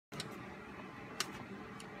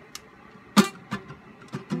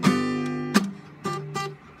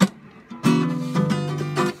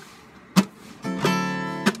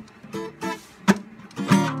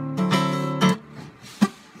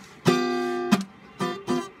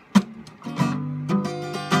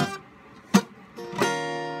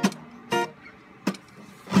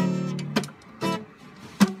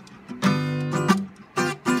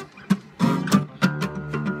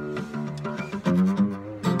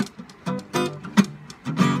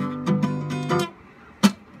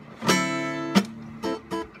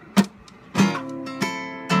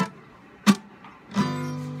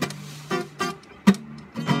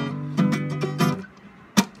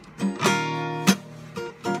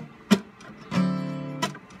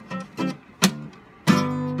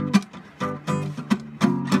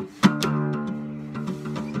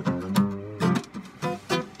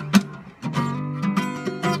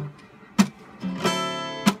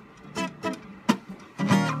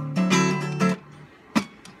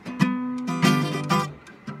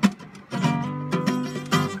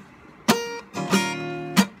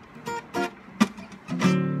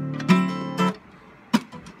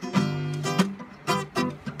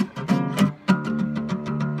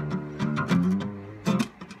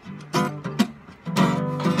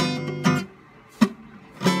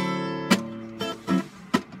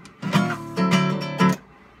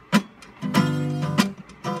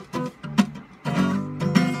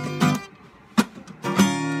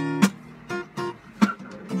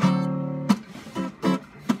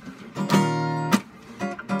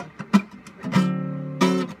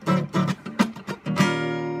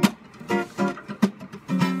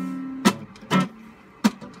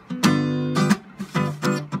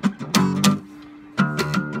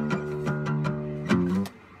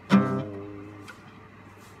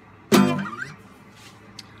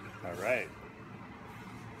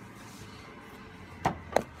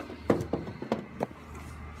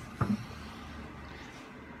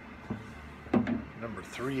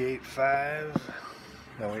5-3-8-5.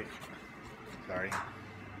 No, wait. Sorry.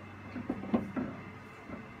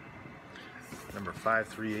 Number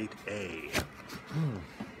 538A.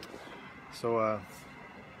 So,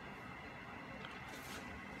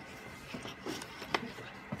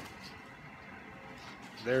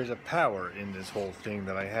 there's a power in this whole thing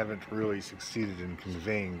that I haven't really succeeded in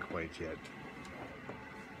conveying quite yet.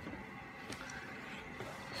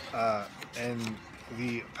 And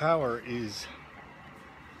the power is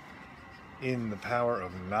in the power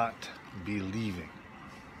of not believing.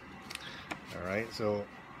 Alright, so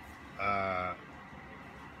I've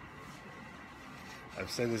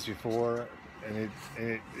said this before, and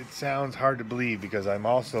it sounds hard to believe because I'm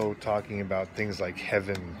also talking about things like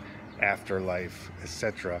heaven, afterlife,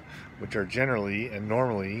 etc., which are generally and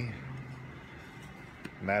normally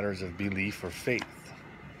matters of belief or faith.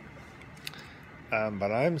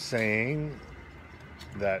 But I'm saying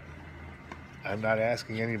that I'm not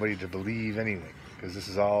asking anybody to believe anything, because this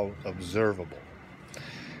is all observable.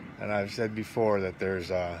 And I've said before that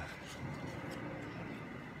there's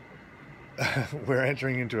we're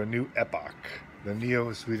entering into a new epoch, the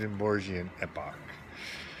Neo-Swedenborgian epoch.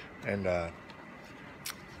 And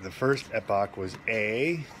the first epoch was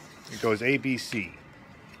A. It goes A, B, C.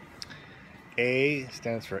 A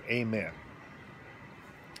stands for Amen.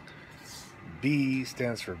 B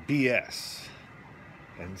stands for BS.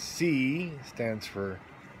 And C stands for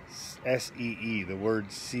SEE, the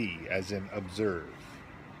word see, as in observe.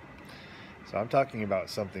 So I'm talking about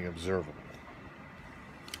something observable.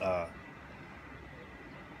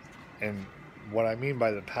 And what I mean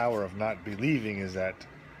by the power of not believing is that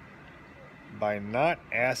by not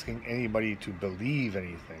asking anybody to believe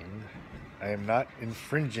anything, I am not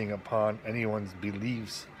infringing upon anyone's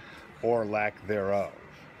beliefs or lack thereof.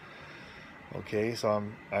 Okay, so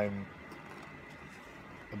I'm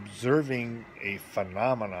observing a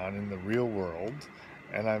phenomenon in the real world,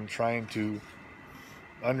 and I'm trying to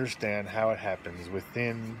understand how it happens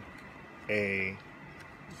within a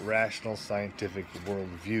rational scientific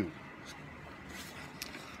worldview.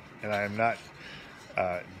 And I am not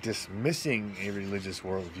dismissing a religious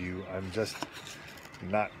worldview. I'm just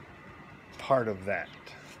not part of that.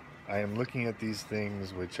 I am looking at these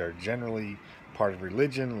things which are generally part of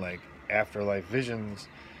religion, like afterlife visions,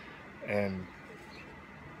 and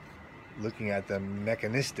looking at them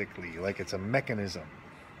mechanistically, like it's a mechanism,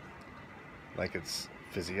 like it's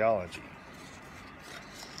physiology.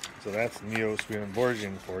 So that's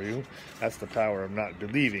Neo-Swedenborgian for you. That's the power of not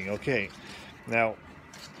believing. Okay, now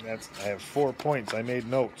I have 4 points. I made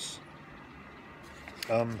notes.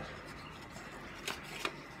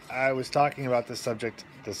 I was talking about the subject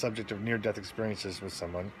of near-death experiences with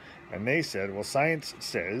someone, and they said, well, science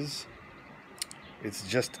says it's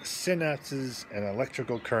just synapses and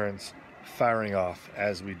electrical currents firing off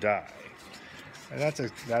as we die. And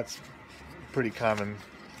that's pretty common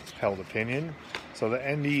held opinion. So the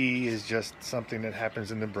NDE is just something that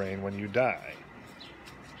happens in the brain when you die.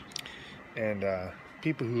 And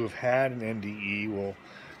people who have had an NDE will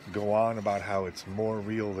go on about how it's more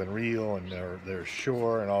real than real, and they're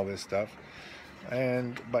sure and all this stuff.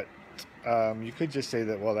 But you could just say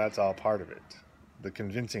that, well, that's all part of it. The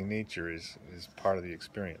convincing nature is part of the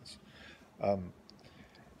experience. And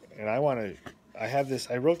I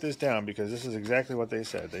wrote this down because this is exactly what they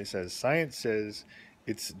said. They said science says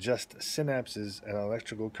it's just synapses and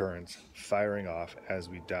electrical currents firing off as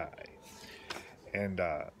we die. And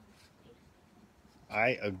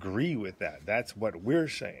I agree with that. That's what we're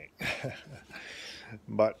saying.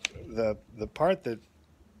 But the part that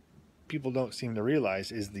people don't seem to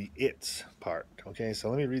realize is the it's part. Okay, so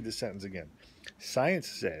let me read the sentence again. Science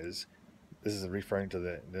says, this is referring to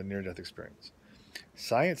the near-death experience.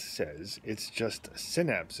 Science says it's just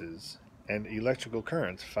synapses and electrical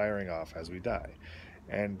currents firing off as we die.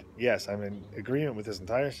 And yes, I'm in agreement with this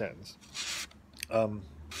entire sentence. But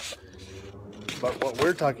what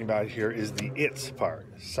we're talking about here is the it's part.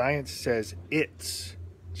 Science says it's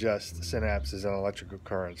just synapses and electrical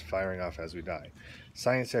currents firing off as we die.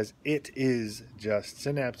 Science says it is just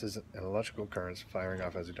synapses and electrical currents firing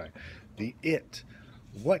off as we die. The it.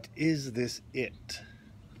 What is this it?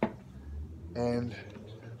 And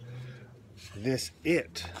this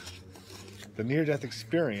it, the near-death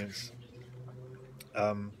experience,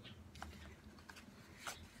 can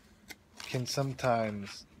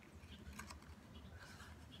sometimes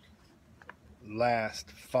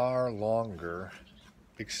last far longer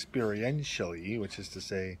experientially, which is to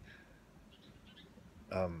say,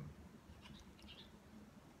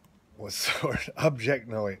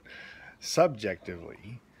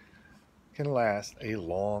 subjectively, can last a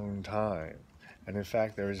long time. And in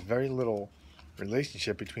fact, there is very little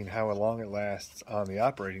relationship between how long it lasts on the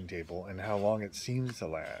operating table and how long it seems to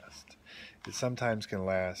last. It sometimes can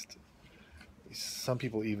last, some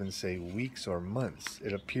people even say weeks or months.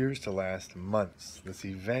 It appears to last months. This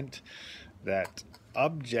event that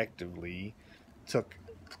objectively took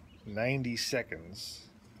 90 seconds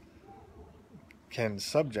can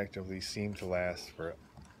subjectively seem to last for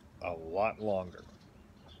a lot longer.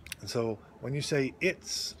 And so when you say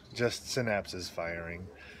it's just synapses firing,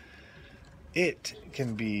 it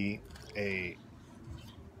can be an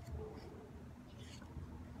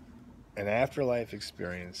afterlife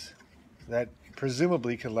experience that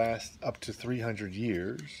presumably could last up to 300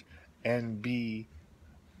 years and be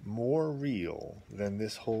more real than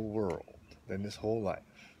this whole world, than this whole life.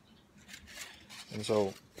 And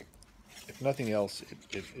so, if nothing else,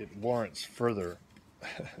 it warrants further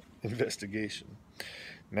investigation.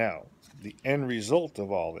 Now, the end result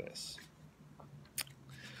of all this,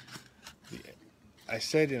 I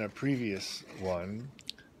said in a previous one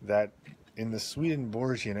that in the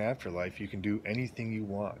Swedenborgian afterlife, you can do anything you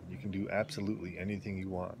want. You can do absolutely anything you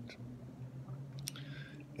want.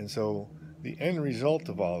 And so the end result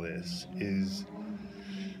of all this is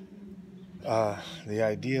the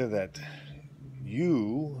idea that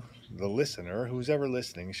you, the listener, who's ever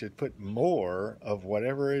listening, should put more of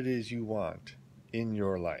whatever it is you want in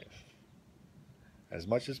your life, as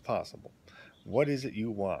much as possible. What is it you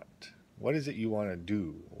want? What is it you want to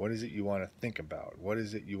do? What is it you want to think about? What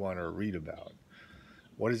is it you want to read about?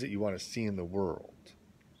 What is it you want to see in the world?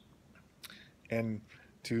 And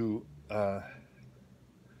to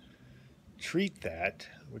treat that,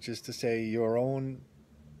 which is to say your own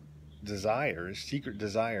desires, secret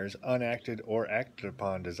desires, unacted or acted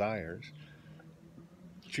upon desires,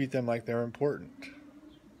 treat them like they're important.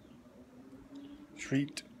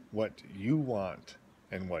 Treat what you want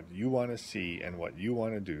and what you want to see and what you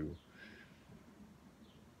want to do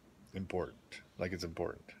important, like it's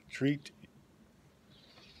important. Treat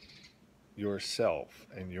yourself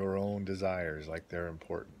and your own desires like they're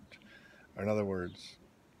important. Or in other words,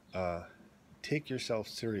 take yourself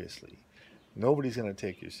seriously. Nobody's going to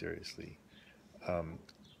take you seriously. And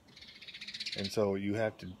so you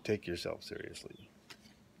have to take yourself seriously.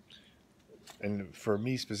 And for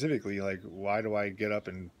me specifically, like, why do I get up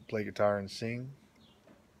and play guitar and sing?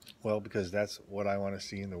 Well, because that's what I want to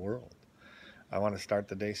see in the world. I want to start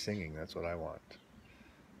the day singing. That's what I want.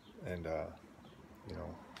 And,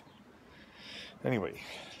 anyway,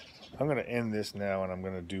 I'm going to end this now, and I'm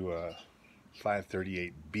going to do a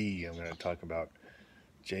 538B. I'm going to talk about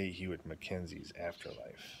J. Hewitt Mackenzie's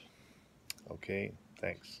afterlife. Okay,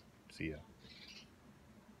 thanks. See ya.